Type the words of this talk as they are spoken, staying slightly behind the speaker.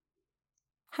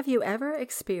Have you ever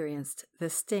experienced the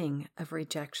sting of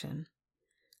rejection?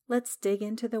 Let's dig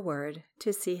into the Word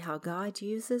to see how God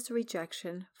uses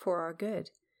rejection for our good.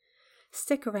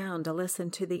 Stick around to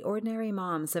listen to the Ordinary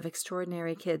Moms of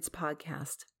Extraordinary Kids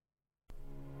podcast.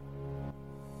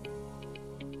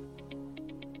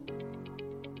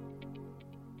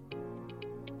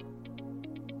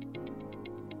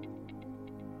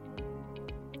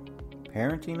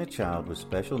 Parenting a child with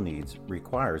special needs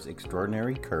requires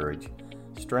extraordinary courage,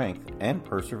 strength, and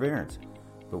perseverance.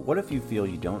 But what if you feel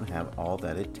you don't have all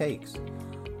that it takes?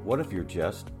 What if you're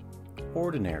just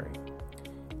ordinary?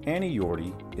 Annie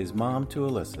Yorty is mom to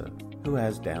Alyssa, who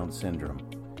has Down syndrome.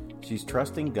 She's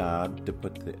trusting God to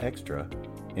put the extra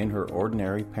in her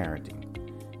ordinary parenting.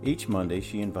 Each Monday,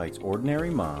 she invites ordinary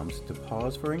moms to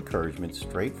pause for encouragement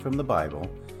straight from the Bible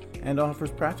and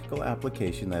offers practical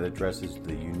application that addresses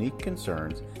the unique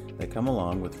concerns that come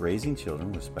along with raising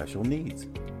children with special needs.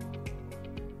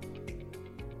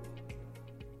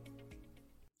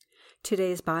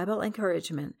 Today's Bible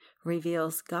encouragement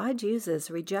reveals God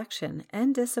uses rejection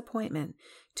and disappointment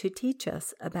to teach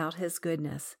us about His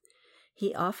goodness.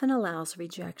 He often allows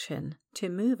rejection to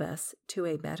move us to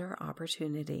a better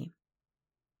opportunity.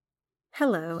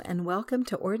 Hello, and welcome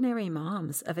to Ordinary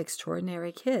Moms of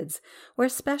Extraordinary Kids, where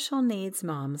special needs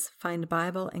moms find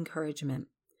Bible encouragement.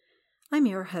 I'm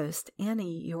your host,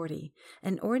 Annie Yorty,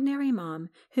 an ordinary mom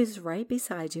who's right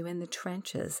beside you in the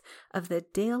trenches of the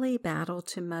daily battle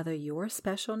to mother your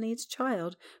special needs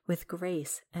child with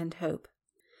grace and hope.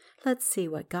 Let's see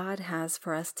what God has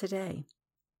for us today.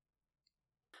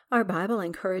 Our Bible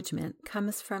encouragement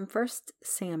comes from 1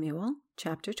 Samuel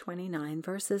chapter 29,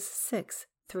 verses 6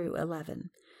 through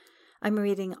 11. I'm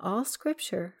reading all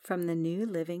scripture from the New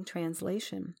Living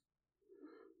Translation.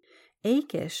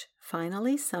 Achish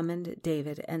finally summoned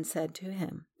David and said to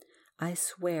him, "I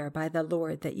swear by the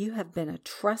Lord that you have been a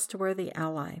trustworthy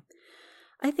ally.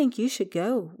 I think you should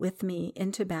go with me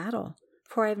into battle,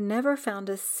 for I've never found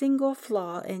a single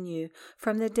flaw in you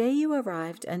from the day you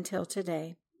arrived until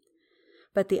today.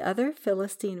 But the other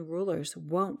Philistine rulers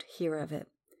won't hear of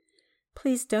it.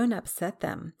 Please don't upset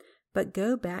them, but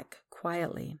go back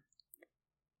quietly."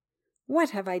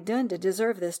 "What have I done to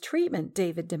deserve this treatment?"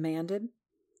 David demanded.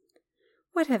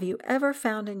 "What have you ever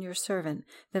found in your servant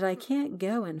that I can't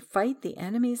go and fight the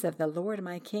enemies of the Lord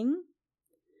my king?"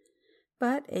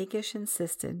 But Achish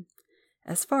insisted,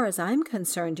 "As far as I'm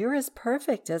concerned, you're as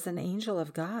perfect as an angel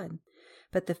of God.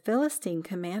 But the Philistine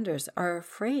commanders are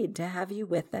afraid to have you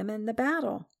with them in the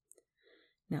battle.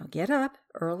 Now get up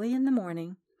early in the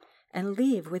morning and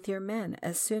leave with your men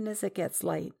as soon as it gets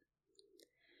light."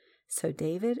 So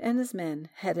David and his men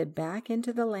headed back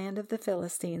into the land of the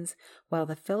Philistines, while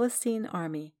the Philistine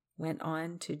army went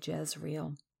on to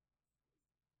Jezreel.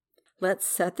 Let's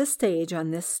set the stage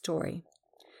on this story.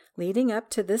 Leading up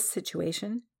to this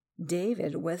situation,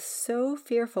 David was so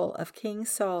fearful of King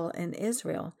Saul in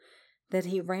Israel that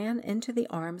he ran into the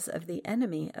arms of the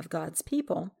enemy of God's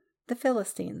people, the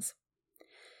Philistines.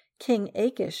 King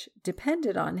Achish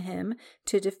depended on him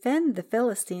to defend the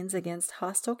Philistines against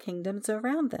hostile kingdoms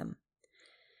around them.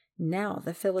 Now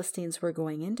the Philistines were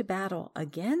going into battle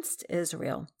against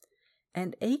Israel,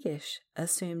 and Achish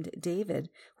assumed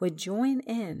David would join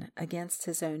in against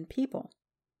his own people.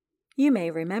 You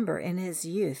may remember in his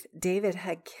youth, David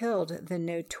had killed the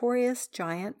notorious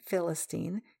giant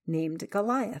Philistine named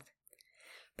Goliath.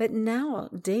 But now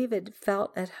David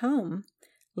felt at home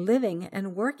living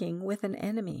and working with an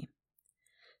enemy.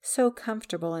 So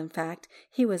comfortable, in fact,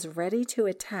 he was ready to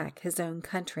attack his own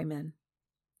countrymen.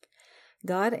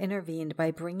 God intervened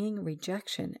by bringing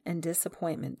rejection and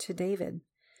disappointment to David.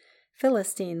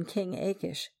 Philistine King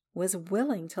Achish was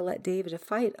willing to let David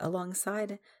fight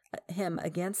alongside him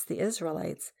against the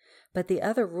Israelites, but the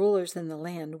other rulers in the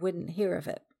land wouldn't hear of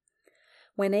it.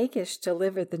 When Achish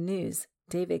delivered the news,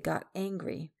 David got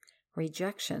angry.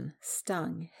 Rejection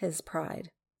stung his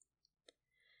pride.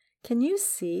 Can you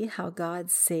see how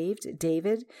God saved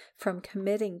David from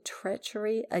committing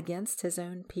treachery against his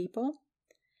own people?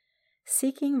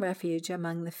 Seeking refuge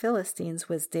among the Philistines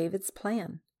was David's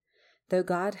plan. Though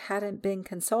God hadn't been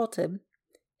consulted,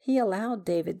 he allowed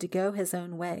David to go his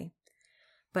own way,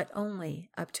 but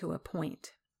only up to a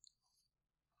point.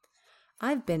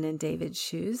 I've been in David's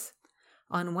shoes.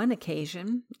 On one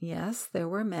occasion, yes, there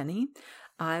were many,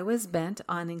 I was bent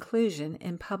on inclusion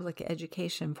in public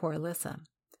education for Alyssa.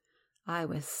 I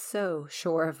was so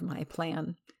sure of my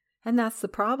plan, and that's the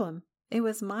problem. It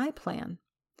was my plan.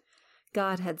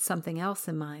 God had something else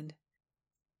in mind.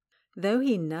 Though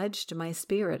He nudged my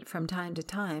spirit from time to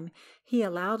time, He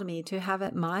allowed me to have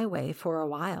it my way for a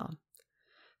while.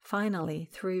 Finally,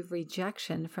 through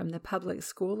rejection from the public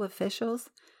school officials,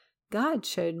 God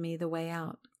showed me the way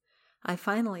out. I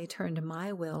finally turned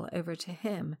my will over to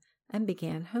Him and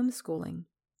began homeschooling.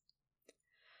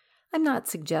 I'm not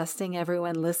suggesting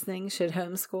everyone listening should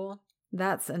homeschool.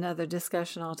 That's another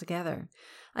discussion altogether.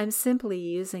 I'm simply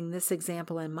using this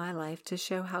example in my life to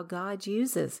show how God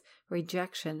uses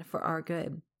rejection for our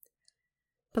good.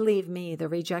 Believe me, the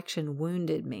rejection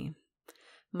wounded me.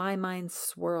 My mind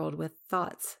swirled with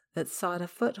thoughts that sought a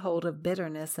foothold of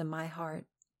bitterness in my heart.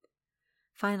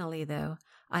 Finally, though,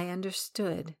 I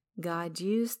understood God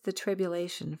used the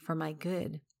tribulation for my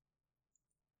good.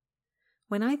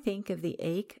 When I think of the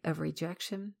ache of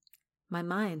rejection, my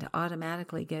mind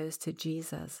automatically goes to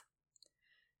Jesus.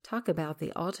 Talk about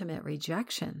the ultimate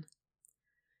rejection.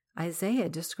 Isaiah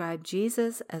described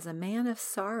Jesus as a man of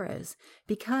sorrows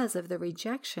because of the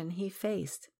rejection he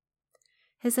faced.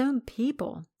 His own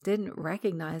people didn't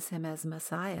recognize him as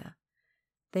Messiah.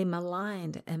 They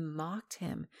maligned and mocked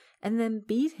him and then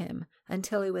beat him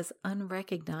until he was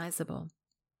unrecognizable.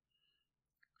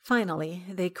 Finally,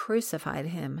 they crucified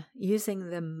him using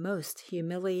the most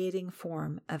humiliating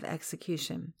form of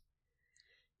execution.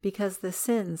 Because the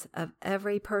sins of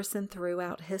every person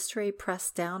throughout history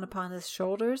pressed down upon his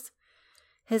shoulders,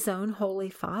 his own Holy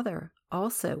Father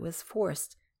also was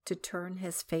forced to turn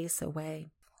his face away.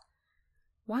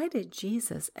 Why did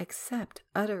Jesus accept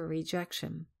utter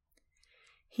rejection?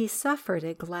 He suffered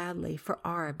it gladly for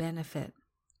our benefit.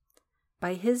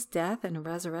 By his death and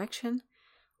resurrection,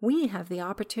 we have the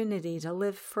opportunity to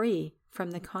live free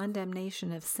from the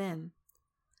condemnation of sin.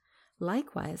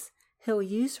 Likewise, He'll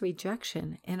use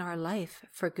rejection in our life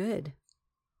for good.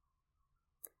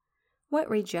 What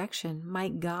rejection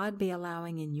might God be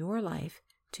allowing in your life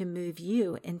to move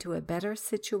you into a better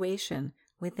situation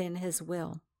within His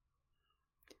will?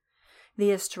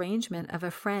 The estrangement of a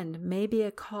friend may be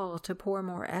a call to pour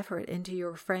more effort into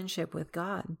your friendship with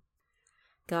God.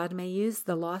 God may use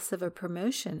the loss of a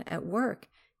promotion at work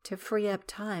to free up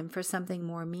time for something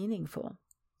more meaningful.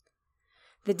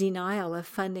 The denial of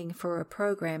funding for a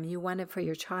program you wanted for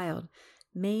your child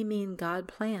may mean God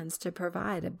plans to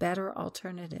provide a better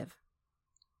alternative.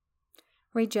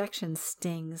 Rejection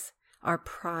stings. Our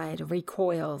pride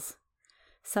recoils.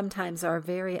 Sometimes our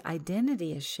very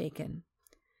identity is shaken.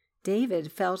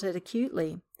 David felt it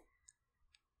acutely.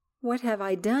 "What have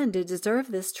I done to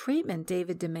deserve this treatment?"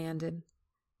 David demanded.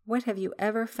 "What have you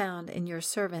ever found in your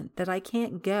servant that I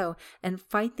can't go and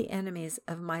fight the enemies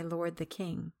of my Lord the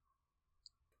King?"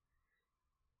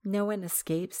 No one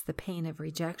escapes the pain of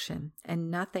rejection,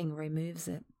 and nothing removes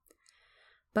it.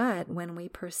 But when we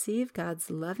perceive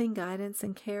God's loving guidance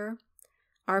and care,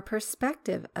 our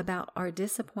perspective about our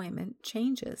disappointment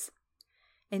changes.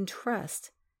 In trust,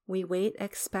 we wait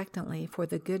expectantly for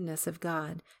the goodness of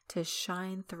God to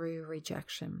shine through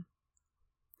rejection.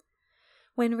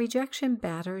 When rejection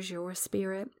batters your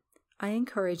spirit, I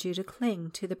encourage you to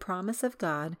cling to the promise of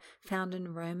God found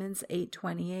in Romans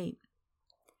 8:28.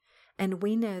 And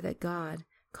we know that God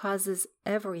causes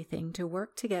everything to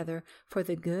work together for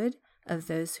the good of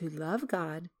those who love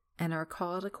God and are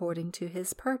called according to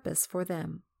His purpose for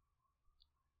them.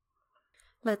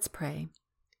 Let's pray.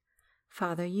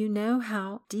 Father, you know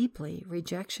how deeply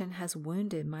rejection has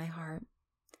wounded my heart.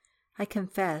 I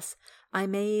confess I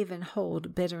may even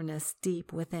hold bitterness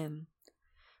deep within.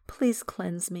 Please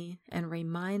cleanse me and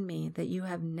remind me that you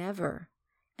have never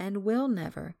and will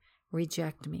never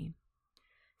reject me.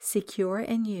 Secure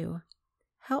in you,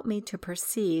 help me to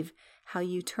perceive how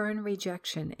you turn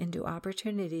rejection into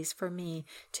opportunities for me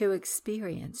to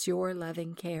experience your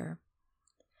loving care.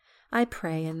 I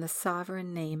pray in the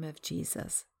sovereign name of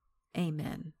Jesus.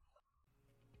 Amen.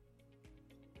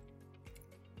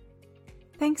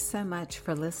 Thanks so much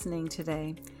for listening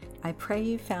today. I pray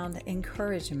you found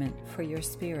encouragement for your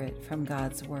spirit from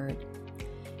God's Word.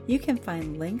 You can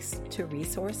find links to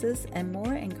resources and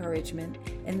more encouragement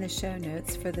in the show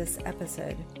notes for this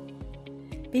episode.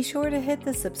 Be sure to hit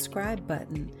the subscribe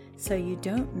button so you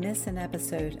don't miss an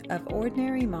episode of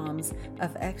Ordinary Moms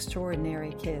of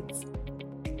Extraordinary Kids.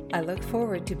 I look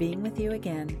forward to being with you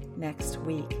again next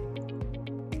week.